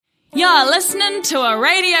You're listening to a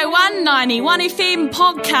Radio 191 FM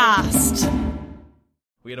podcast.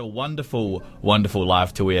 We had a wonderful, wonderful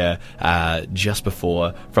live tour just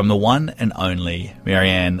before from the one and only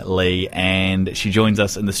Marianne Leigh, and she joins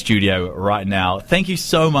us in the studio right now. Thank you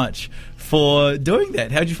so much for doing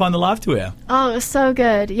that. How did you find the live tour? Oh, it was so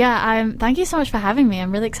good. Yeah, thank you so much for having me.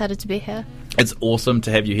 I'm really excited to be here. It's awesome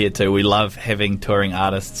to have you here too. We love having touring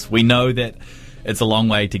artists. We know that it's a long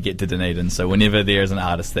way to get to Dunedin, so whenever there is an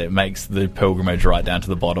artist that makes the pilgrimage right down to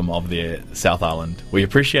the bottom of their South Island, we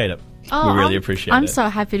appreciate it. Oh, we really appreciate it. I'm so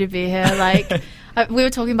happy to be here. Like, we were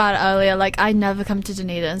talking about it earlier. Like, I never come to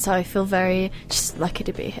Dunedin, so I feel very just lucky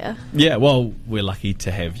to be here. Yeah, well, we're lucky to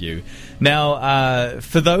have you. Now,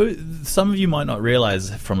 for those, some of you might not realise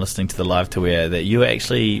from listening to the live tour that you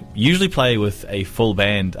actually usually play with a full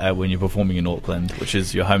band when you're performing in Auckland, which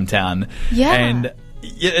is your hometown. Yeah. And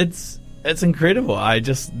it's incredible. I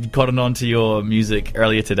just gotten onto your music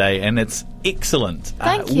earlier today, and it's excellent.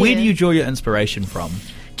 Thank you. Where do you draw your inspiration from?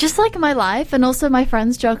 Just like my life, and also my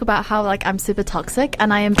friends joke about how like I'm super toxic,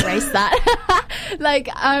 and I embrace that. Like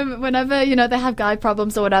whenever they have guy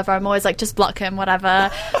problems or whatever, I'm always like, just block him, whatever.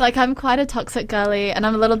 Like, I'm quite a toxic girly, and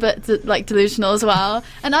I'm a little bit delusional as well.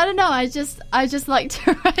 And I don't know, I just like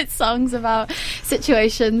to write songs about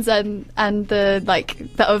situations and the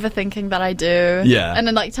overthinking that I do. Yeah. And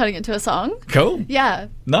then like turning it into a song. Cool. Yeah.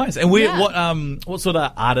 Nice. And what sort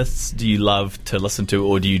of artists do you love to listen to,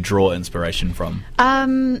 or do you draw inspiration from?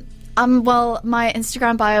 Well, my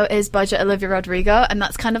Instagram bio is Budget Olivia Rodrigo, and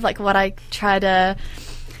that's kind of like what I try to,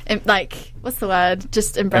 what's the word?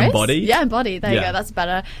 Just embrace? Embody? Yeah, embody. There you go. That's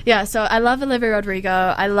better. Yeah, so I love Olivia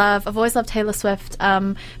Rodrigo. I've always loved Taylor Swift,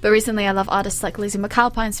 but recently I love artists like Lizzie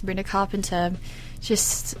McAlpine, Sabrina Carpenter,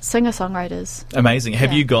 just singer-songwriters. Amazing.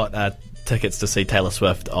 Have you got tickets to see Taylor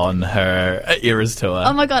Swift on her Eras tour?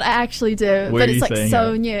 Oh my god, I actually do. Where but it's like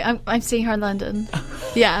so new. I'm seeing her in London.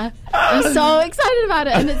 Yeah. I'm so excited about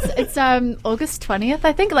it. And it's August 20th,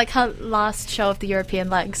 I think, like her last show of the European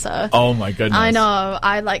leg, so. Oh my goodness. I know.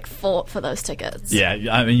 I fought for those tickets. Yeah,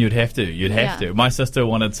 I mean, you'd have to. You'd have to. My sister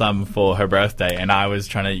wanted some for her birthday, and I was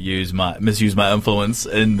trying to misuse my influence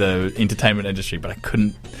in the entertainment industry, but I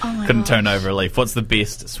couldn't turn over a leaf. What's the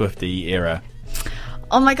best Swiftie era?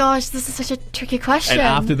 Oh my gosh, this is such a tricky question. And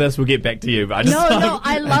after this, we'll get back to you. But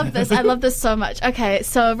I love this. I love this so much. Okay,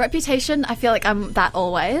 so Reputation, I feel like I'm that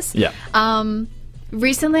always. Yeah.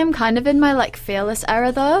 Recently, I'm kind of in my Fearless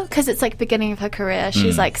era though, because it's beginning of her career.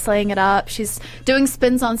 She's slaying it up. She's doing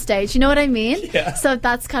spins on stage. You know what I mean? Yeah. So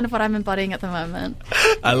that's kind of what I'm embodying at the moment.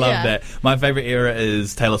 I love that. My favorite era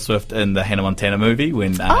is Taylor Swift in the Hannah Montana movie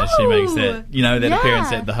when she makes that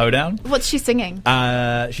appearance at the hoedown. What's she singing?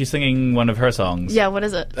 She's singing one of her songs. Yeah, what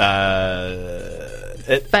is it?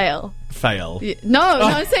 Fail. Yeah. No,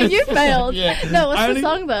 I'm saying you failed. Yeah. No, what's the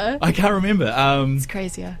song though? I can't remember. It's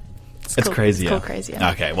Crazier. It's Crazier. It's called Crazier.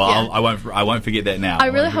 Okay, well, yeah. I won't forget that now. I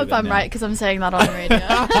really hope I'm right, because I'm saying that on the radio.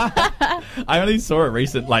 I only saw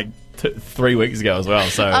it 3 weeks ago as well.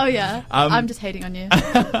 So. Oh yeah, I'm just hating on you.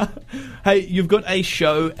 Hey, you've got a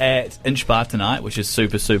show at Inch Bar tonight, which is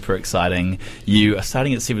super, super exciting. You are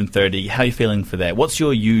starting at 7:30. How are you feeling for that? What's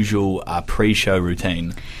your usual pre-show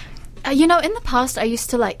routine? In the past, I used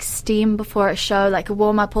to steam before a show,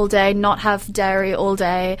 warm up all day, not have dairy all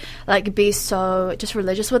day, be so just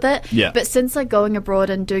religious with it. Yeah. But since going abroad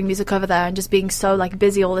and doing music over there and just being so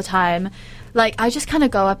busy all the time, I just kind of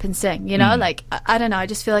go up and sing, I don't know, I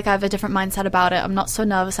just feel like I have a different mindset about it. I'm not so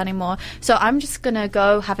nervous anymore. So I'm just going to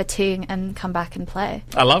go have a tea and come back and play.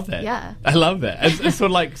 I love that. Yeah. I love that. It's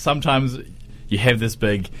sort of sometimes you have this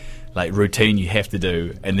big routine you have to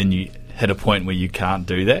do, and then you hit a point where you can't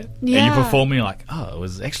do that. Yeah. And you perform and you're like, it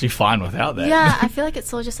was actually fine without that. Yeah, I feel like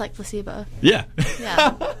it's all just placebo. Yeah.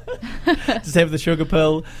 Yeah. Just have the sugar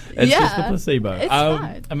pill. It's just the placebo. It's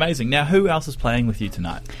fine. Amazing. Now, who else is playing with you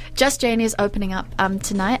tonight? Just Janie is opening up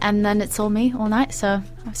tonight, and then it's all me all night, so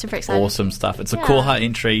I'm super excited. Awesome stuff. It's a Call Her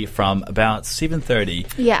entry from about 7:30.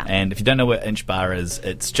 Yeah. And if you don't know where Inch Bar is,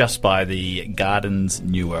 it's just by the Gardens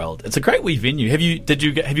New World. It's a great wee venue. Have you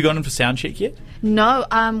gone in for sound check yet? No,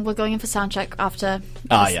 we're going in for sound check after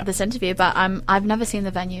this interview, but I've never seen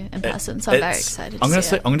the venue in person, so I'm very excited to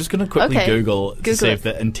see it. I'm just going to quickly Google to see it. if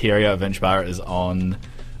the interior of Inch Bar is on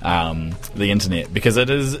the internet, because it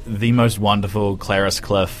is the most wonderful Clarice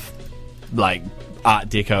Cliff, Art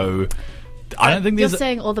Deco. I don't think you're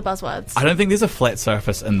saying all the buzzwords. I don't think there's a flat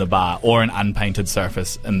surface in the bar or an unpainted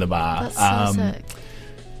surface in the bar. That's so sick.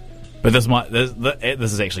 But this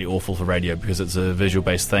is actually awful for radio because it's a visual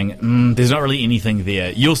based thing. There's not really anything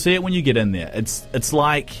there. You'll see it when you get in there. It's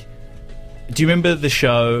like, do you remember the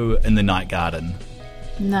show in the Night Garden?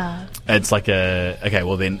 No. It's like okay,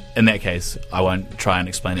 well then, in that case, I won't try and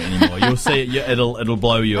explain it anymore. You'll see it, it'll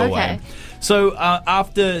blow you away. So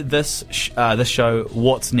after this show,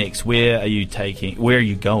 what's next? Where are you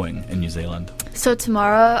going in New Zealand? So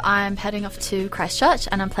tomorrow I'm heading off to Christchurch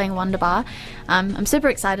and I'm playing Wonderbar. I'm super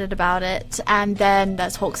excited about it. And then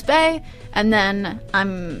there's Hawke's Bay. And then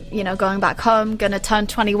I'm, going back home, going to turn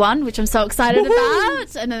 21, which I'm so excited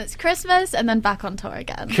about. And then it's Christmas and then back on tour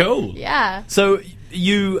again. Cool. Yeah. So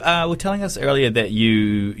you were telling us earlier that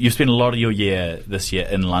you spent a lot of your year this year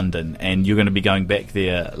in London and you're going to be going back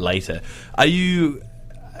there later. Are you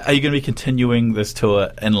going to be continuing this tour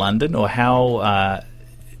in London or how?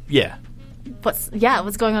 What's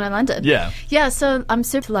going on in London? Yeah, so I'm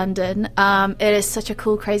super London. It is such a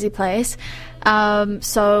cool, crazy place.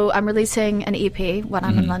 So I'm releasing an EP when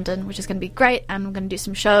I'm in London, which is going to be great, and I'm going to do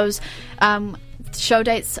some shows. Show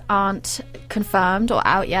dates aren't confirmed or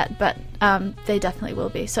out yet, but they definitely will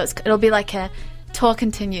be. So it'll be like a tour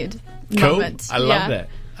continued moment. I love that.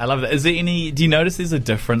 I love that. Is there do you notice there's a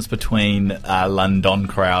difference between London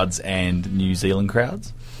crowds and New Zealand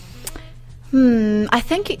crowds? I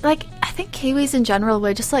think Kiwis in general,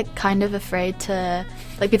 we're just kind of afraid to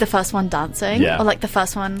be the first one dancing or the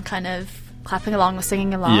first one kind of clapping along or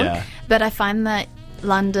singing along. Yeah. But I find that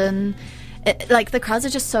London, the crowds are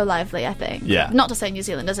just so lively, I think. Yeah. Not to say New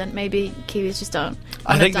Zealand isn't. Maybe Kiwis just don't.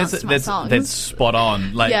 I think that's spot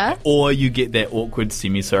on. Or you get that awkward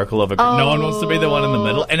semicircle of no one wants to be the one in the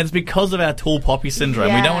middle, and it's because of our tall poppy syndrome.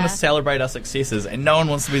 Yeah. We don't want to celebrate our successes, and no one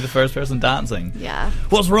wants to be the first person dancing. Yeah.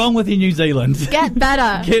 What's wrong with you, New Zealand? Get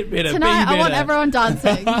better. Get better. Tonight, be better. I want everyone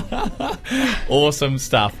dancing. Awesome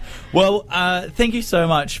stuff. Well, thank you so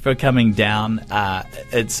much for coming down.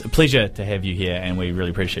 It's a pleasure to have you here, and we really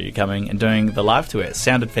appreciate you coming and doing the live tour. It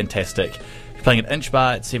sounded fantastic. You're playing at Inch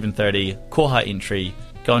Bar at 7:30, Koha entry.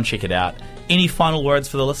 Go and check it out. Any final words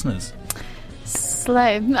for the listeners?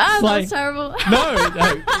 Slay. That was terrible. No.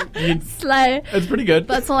 Slay. It's pretty good.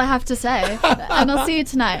 That's all I have to say. And I'll see you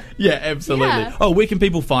tonight. Yeah, absolutely. Yeah. Oh, where can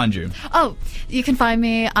people find you? Oh, you can find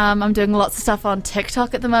me. I'm doing lots of stuff on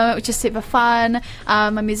TikTok at the moment, which is super fun.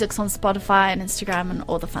 My music's on Spotify and Instagram and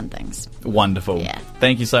all the fun things. Wonderful. Yeah.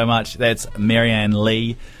 Thank you so much. That's Marianne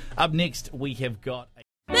Leigh. Up next, we have got...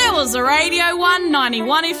 There was a Radio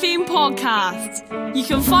 191 FM podcast. You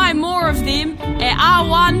can find more of them at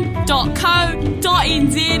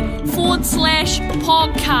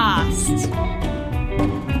r1.co.nz/podcast.